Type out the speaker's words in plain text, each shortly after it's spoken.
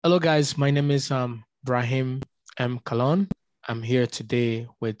Hello, guys. My name is Brahim M. Kalon. I'm here today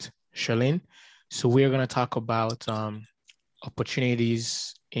with Charlene. So we're going to talk about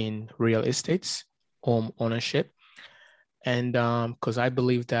opportunities in real estates, home ownership. And because I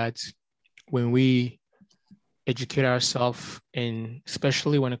believe that when we educate ourselves in,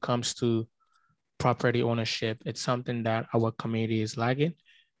 especially when it comes to property ownership, it's something that our community is lagging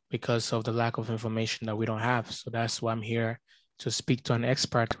because of the lack of information that we don't have. So that's why I'm here to speak to an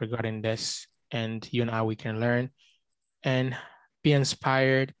expert regarding this. And you and I, we can learn and be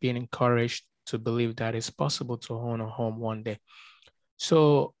inspired, being encouraged to believe that it's possible to own a home one day.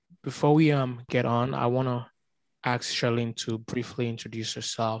 So before we get on, I want to ask Charlene to briefly introduce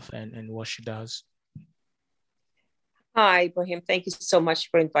herself and what she does. Hi, Ibrahim. Thank you so much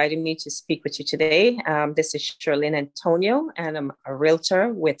for inviting me to speak with you today. This is Charlene Antonio, and I'm a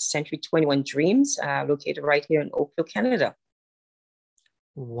realtor with Century 21 Dreams, located right here in Oakville, Canada.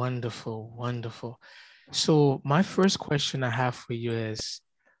 Wonderful, wonderful. So my first question I have for you is,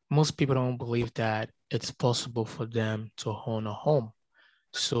 most people don't believe that it's possible for them to own a home.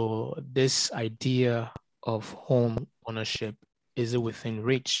 So this idea of home ownership, is it within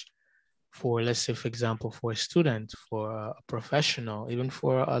reach for, let's say, for example, for a student, for a professional, even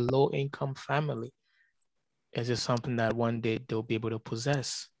for a low income family? Is it something that one day they'll be able to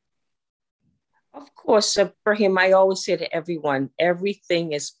possess? Of course, for him, I always say to everyone,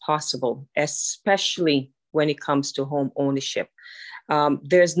 everything is possible, especially when it comes to home ownership.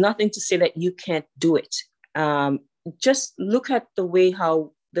 There's nothing to say that you can't do it. Just look at the way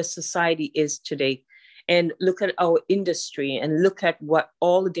how the society is today and look at our industry and look at what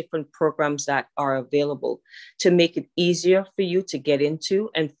all the different programs that are available to make it easier for you to get into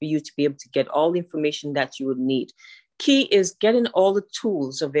and for you to be able to get all the information that you would need. Key is getting all the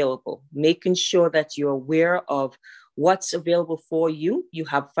tools available, making sure that you're aware of what's available for you. You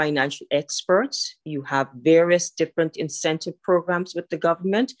have financial experts, you have various different incentive programs with the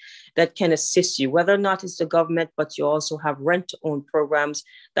government that can assist you, whether or not it's the government, but you also have rent-to-own programs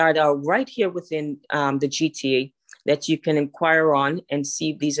that are right here within the GTA that you can inquire on and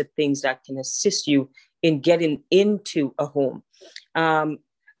see if these are things that can assist you in getting into a home.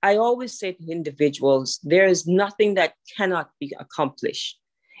 I always say to individuals, there is nothing that cannot be accomplished.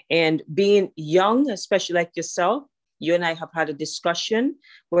 And being young, especially like yourself, you and I have had a discussion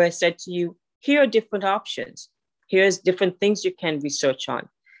where I said to you, here are different options. Here's different things you can research on.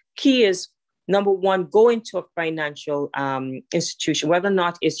 Key is, number one, go into a financial institution, whether or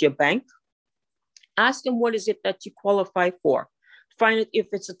not it's your bank. Ask them what is it that you qualify for. Find out if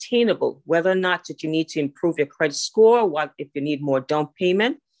it's attainable, whether or not that you need to improve your credit score, what if you need more down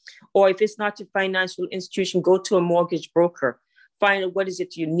payment, or if it's not a financial institution, go to a mortgage broker. Find out what is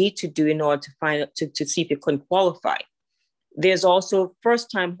it you need to do in order to find out to see if you can qualify. There's also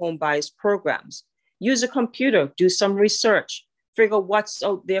first-time home buyers programs. Use a computer, do some research, figure what's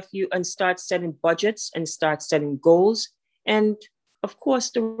out there for you, and start setting budgets and start setting goals. And of course,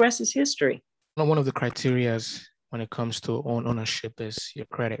 the rest is history. One of the criterias when it comes to ownership is your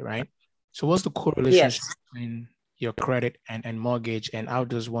credit, right? So what's the correlationship Yes. between your credit and mortgage, and how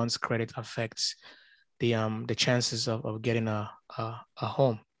does one's credit affects the chances of getting a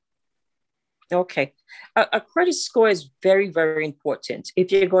home? Okay. A credit score is very, very important.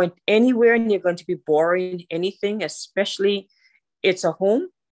 If you're going anywhere and you're going to be borrowing anything, especially it's a home,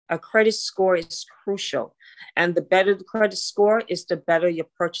 a credit score is crucial. And the better the credit score is, the better your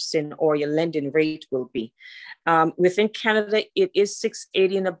purchasing or your lending rate will be. Within Canada, it is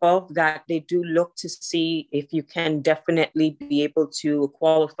 680 and above that they do look to see if you can definitely be able to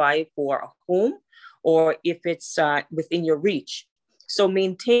qualify for a home or if it's within your reach. So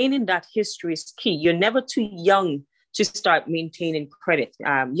maintaining that history is key. You're never too young to start maintaining credit.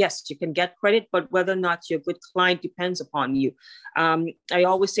 Yes, you can get credit, but whether or not you're a good client depends upon you. I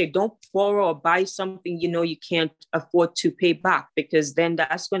always say, don't borrow or buy something you know you can't afford to pay back, because then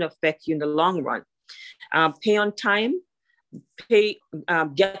that's going to affect you in the long run. Pay on time,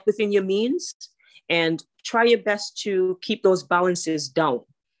 get within your means, and try your best to keep those balances down.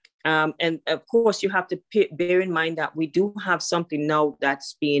 And of course, you have to bear in mind that we do have something now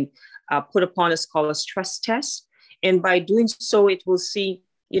that's being put upon us called a stress test. And by doing so, it will see,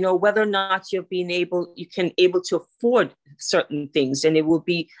 whether or not you can able to afford certain things. And it will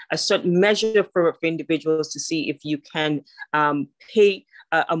be a certain measure for individuals to see if you can pay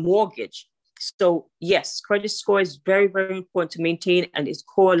a mortgage. So yes, credit score is very, very important to maintain, and it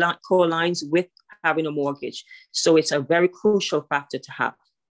co-aligns with having a mortgage. So it's a very crucial factor to have.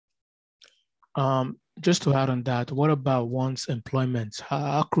 Just to add on that, what about one's employment?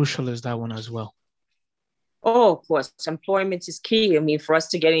 How crucial is that one as well? Oh, of course, employment is key. I mean, for us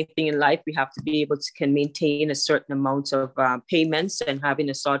to get anything in life, we have to be able to can maintain a certain amount of payments and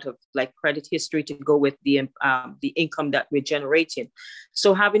having a sort of like credit history to go with the income that we're generating.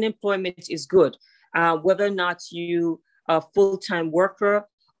 So having employment is good. Whether or not you a full-time worker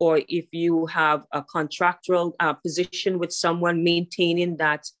or if you have a contractual position with someone, maintaining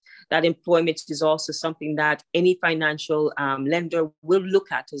that employment is also something that any financial lender will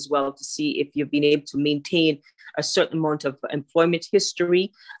look at as well to see if you've been able to maintain a certain amount of employment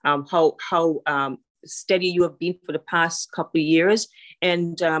history, how steady you have been for the past couple of years,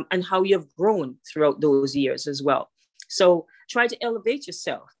 and how you have grown throughout those years as well. So try to elevate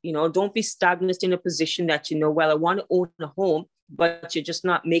yourself. Don't be stagnant in a position that well, I want to own a home, but you're just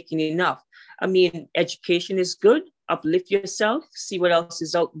not making enough. I mean, education is good. Uplift yourself, see what else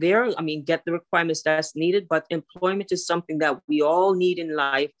is out there. I mean, get the requirements that's needed, but employment is something that we all need in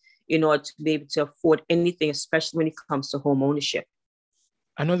life in order to be able to afford anything, especially when it comes to home ownership.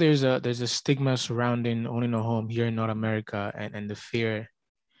 I know there's a stigma surrounding owning a home here in North America, and the fear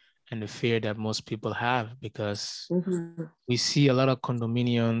that most people have, because we see a lot of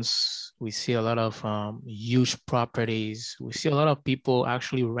condominiums, we see a lot of huge properties, we see a lot of people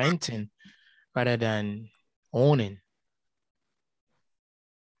actually renting rather than owning.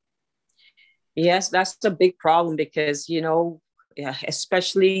 Yes, that's a big problem because,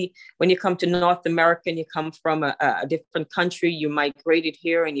 especially when you come to North America and you come from a different country, you migrated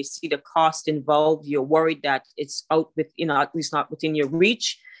here and you see the cost involved. You're worried that it's out with, at least not within your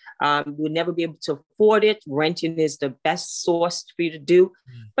reach. You'll never be able to afford it. Renting is the best source for you to do.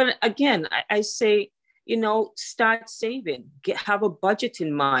 But again, I say, start saving, have a budget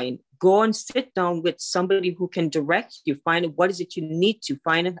in mind, go and sit down with somebody who can direct you, find what is it you need to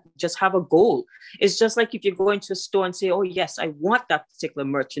find, just have a goal. It's just like if you're going to a store and say, oh yes, I want that particular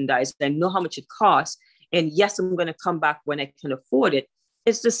merchandise. I know how much it costs. And yes, I'm going to come back when I can afford it.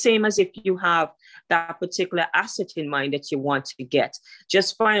 It's the same as if you have that particular asset in mind that you want to get.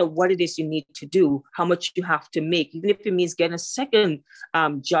 Just find out what it is you need to do, how much you have to make, even if it means getting a second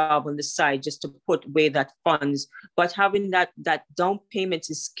job on the side just to put away that funds. But having that down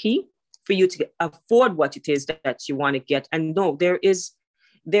payment is key for you to afford what it is that you want to get. And no, there is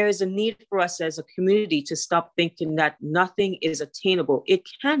a need for us as a community to stop thinking that nothing is attainable. It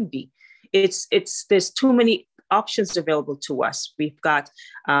can be. There's too many options available to us. We've got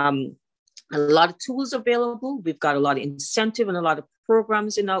a lot of tools available. We've got a lot of incentive and a lot of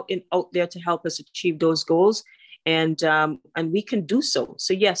programs out there to help us achieve those goals. And we can do so.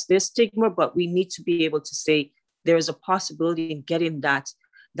 So yes, there's stigma, but we need to be able to say there is a possibility in getting that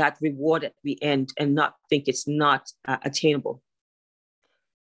reward at the end and not think it's not attainable.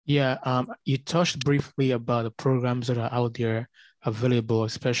 Yeah, you touched briefly about the programs that are out there available,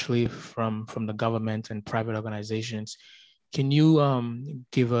 especially from the government and private organizations. Can you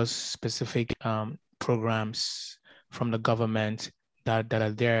give us specific programs from the government that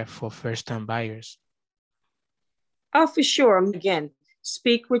are there for first-time buyers? Oh, for sure. Again,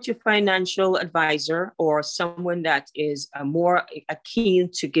 speak with your financial advisor or someone that is more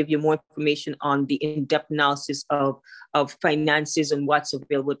keen to give you more information on the in-depth analysis of finances and what's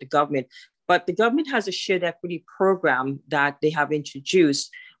available with the government. But the government has a shared equity program that they have introduced,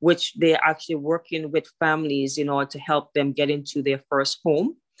 which they're actually working with families in order to help them get into their first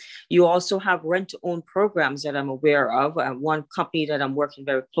home. You also have rent-to-own programs that I'm aware of. One company that I'm working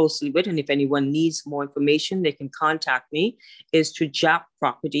very closely with, and if anyone needs more information, they can contact me, is to JAP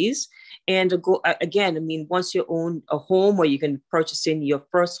Properties. And again, I mean, once you own a home or you can purchase in your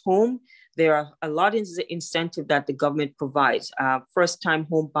first home, there are a lot of incentive that the government provides. First-time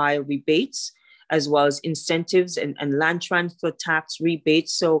home buyer rebates, as well as incentives and land transfer tax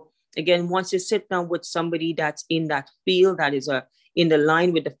rebates. So again, once you sit down with somebody that's in that field, that is in the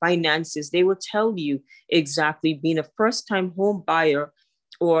line with the finances, they will tell you exactly, being a first-time home buyer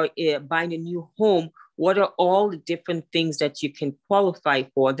or buying a new home, what are all the different things that you can qualify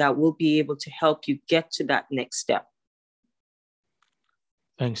for that will be able to help you get to that next step.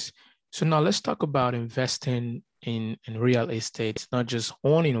 Thanks. So now let's talk about investing in real estate, not just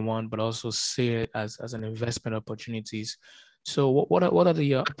owning one, but also see it as an investment opportunities. So what are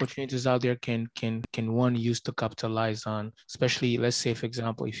the opportunities out there can one use to capitalize on, especially, let's say, for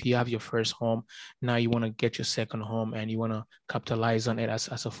example, if you have your first home, now you want to get your second home and you want to capitalize on it as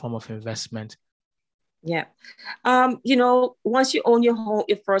a form of investment? Yeah. Once you own your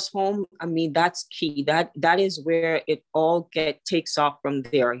first home, I mean, that's key. That is where it all takes off from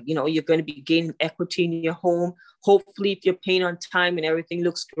there. You're going to be gaining equity in your home. Hopefully, if you're paying on time and everything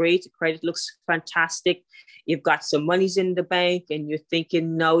looks great, the credit looks fantastic, you've got some monies in the bank and you're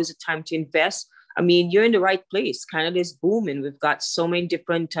thinking now is the time to invest. I mean, you're in the right place. Canada is booming. We've got so many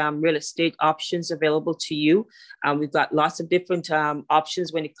different real estate options available to you. We've got lots of different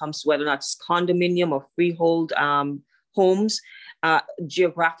options when it comes to whether or not it's condominium or freehold homes,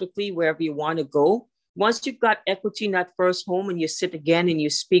 geographically, wherever you want to go. Once you've got equity in that first home and you sit again and you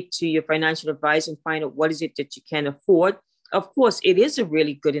speak to your financial advisor and find out what is it that you can afford, of course, it is a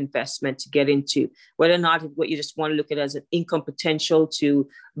really good investment to get into, whether or not what you just want to look at as an income potential to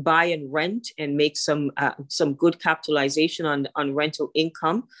buy and rent and make some good capitalization on rental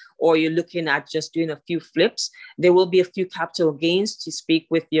income, or you're looking at just doing a few flips. There will be a few capital gains to speak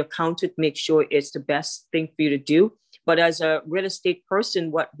with your accountant, make sure it's the best thing for you to do. But as a real estate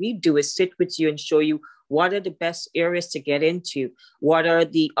person, what we do is sit with you and show you what are the best areas to get into? What are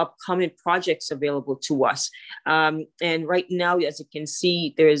the upcoming projects available to us? And right now, as you can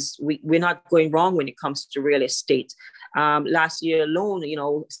see, we're not going wrong when it comes to real estate. Last year alone,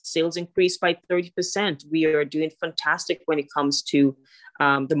 sales increased by 30%. We are doing fantastic when it comes to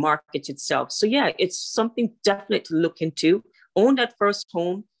the market itself. So yeah, it's something definitely to look into. Own that first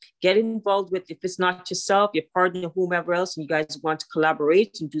home. Get involved with, if it's not yourself, your partner, whomever else, and you guys want to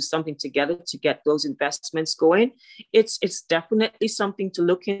collaborate and do something together to get those investments going. It's definitely something to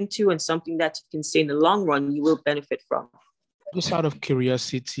look into and something that you can say in the long run you will benefit from. Just out of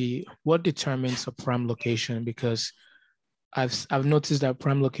curiosity, what determines a prime location? Because I've noticed that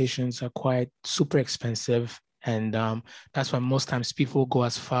prime locations are quite super expensive, and that's why most times people go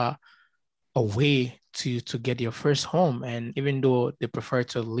as far away to get your first home, and even though they prefer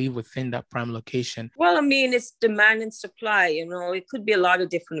to live within that prime location. Well, I mean, it's demand and supply. It could be a lot of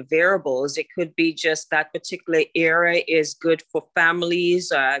different variables. It could be just that particular area is good for families.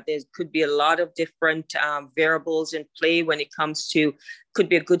 There could be a lot of different variables in play when it comes to, could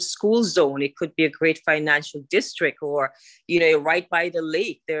be a good school zone. It could be a great financial district, or right by the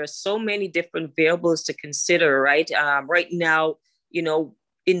lake. There are so many different variables to consider, right? Right now,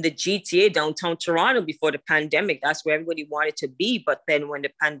 in the GTA, downtown Toronto, before the pandemic, that's where everybody wanted to be. But then when the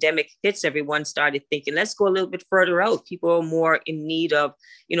pandemic hits, everyone started thinking, let's go a little bit further out. People are more in need of,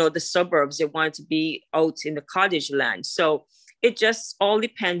 the suburbs. They wanted to be out in the cottage land. So it just all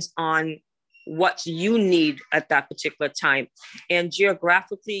depends on what you need at that particular time. And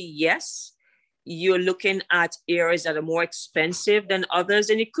geographically, yes, you're looking at areas that are more expensive than others.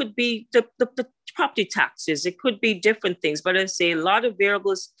 And it could be the property taxes. It could be different things. But I say a lot of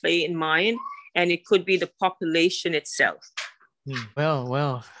variables play in mind, and it could be the population itself.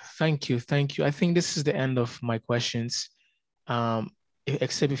 Well, thank you. I think this is the end of my questions.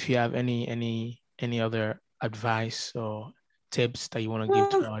 Except if you have any other advice or tips that you want to give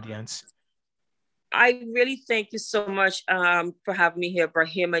to the audience. I really thank you so much for having me here,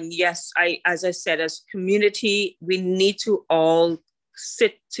 Brahim. And yes, as I said, as community, we need to all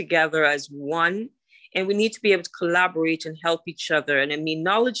sit together as one, and we need to be able to collaborate and help each other. And I mean,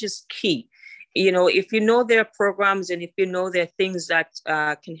 knowledge is key. If there are programs and if there are things that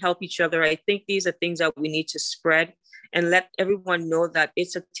can help each other, I think these are things that we need to spread and let everyone know that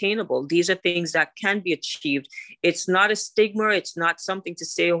it's attainable. These are things that can be achieved. It's not a stigma. It's not something to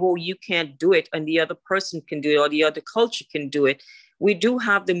say, oh, you can't do it and the other person can do it or the other culture can do it. We do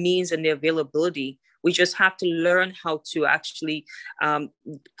have the means and the availability. We just have to learn how to actually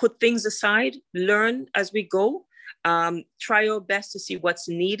put things aside, learn as we go, try our best to see what's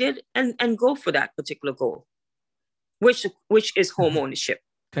needed and go for that particular goal, which is home ownership.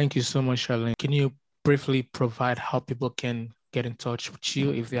 Thank you so much, Charlene. Can you briefly provide how people can get in touch with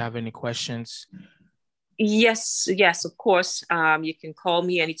you if they have any questions? Yes, of course. You can call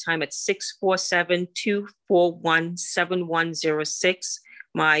me anytime at 647-241-7106.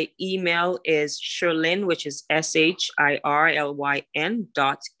 My email is Shirlyn, which is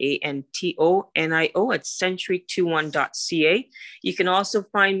SHIRLYN.ANTONIO@century21.ca. You can also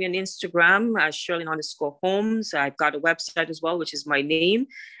find me on Instagram, Shirlyn_Homes. I've got a website as well, which is my name.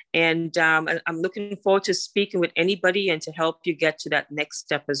 And I'm looking forward to speaking with anybody and to help you get to that next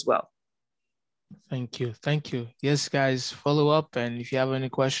step as well. Thank you. Yes, guys, follow up. And if you have any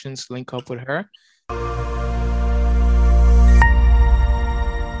questions, link up with her.